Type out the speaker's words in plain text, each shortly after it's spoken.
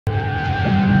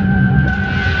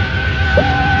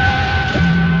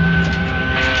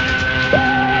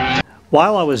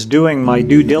While I was doing my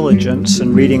due diligence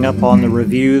and reading up on the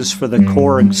reviews for the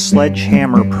Korg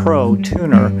Sledgehammer Pro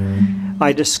tuner,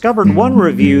 I discovered one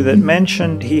review that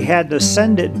mentioned he had to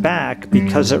send it back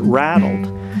because it rattled.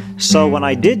 So when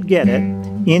I did get it,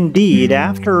 indeed,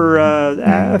 after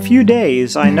a few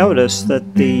days, I noticed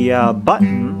that the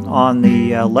button on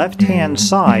the left-hand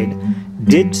side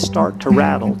did start to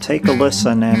rattle. Take a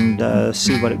listen and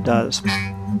see what it does.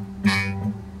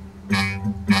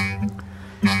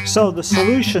 So the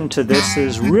solution to this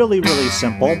is really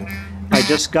simple. I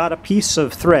just got a piece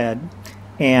of thread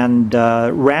and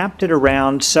wrapped it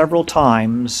around several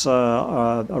times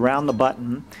around the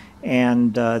button,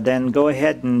 and then go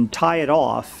ahead and tie it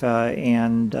off,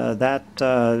 and that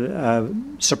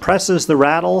suppresses the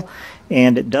rattle,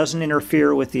 and it doesn't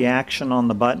interfere with the action on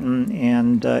the button,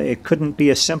 and it couldn't be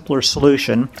a simpler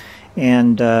solution.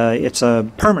 And it's a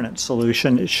permanent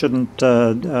solution. It shouldn't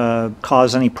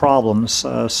cause any problems.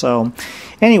 So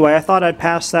anyway, I thought I'd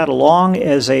pass that along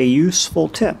as a useful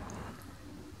tip.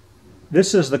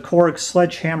 This is the Korg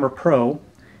Sledgehammer Pro,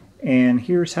 and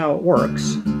here's how it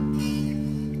works.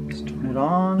 Let's turn it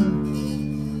on,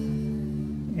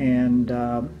 and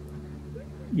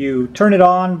you turn it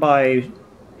on by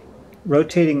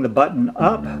rotating the button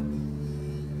up, and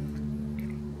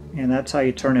that's how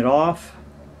you turn it off.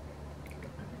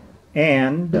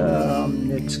 And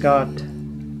it's got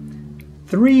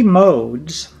 3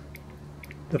 modes.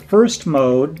 The first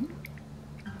mode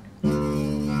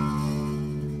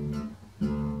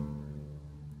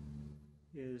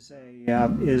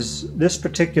is this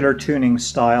particular tuning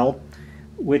style,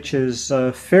 which is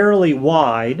fairly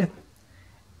wide,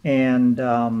 and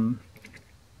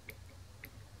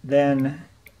then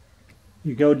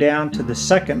you go down to the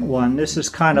second one. This is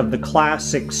kind of the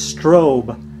classic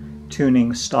strobe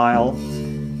tuning style,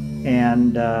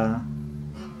 and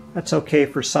that's okay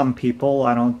for some people.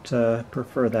 I don't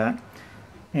prefer that.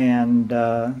 And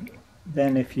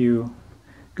then if you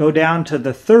go down to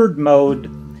the third mode,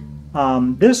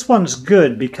 this one's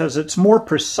good because it's more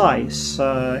precise,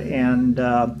 and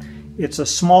it's a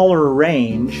smaller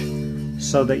range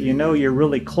so that you know you're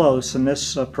really close, and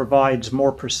this provides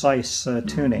more precise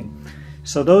tuning.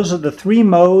 So those are the 3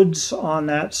 modes on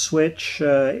that switch,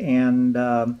 and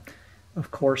of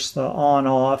course the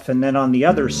on-off. And then on the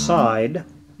other side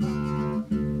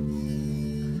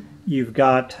you've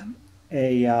got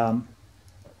a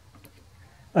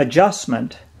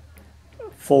adjustment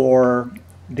for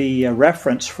the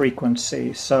reference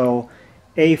frequency. So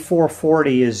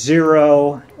A440 is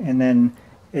 0, and then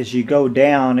as you go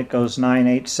down it goes 9,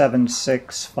 8, 7,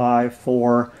 6, 5,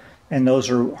 4, and those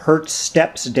are hertz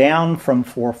steps down from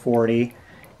 440.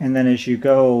 And then as you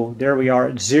go, there we are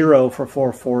at 0 for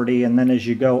 440, and then as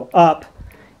you go up,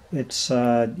 it's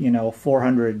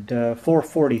 400,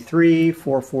 443,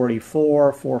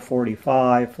 444,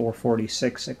 445,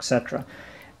 446, etc.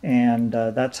 And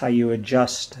that's how you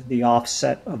adjust the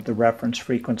offset of the reference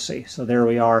frequency. So there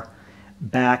we are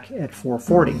back at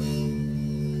 440.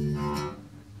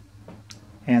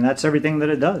 And that's everything that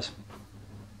it does.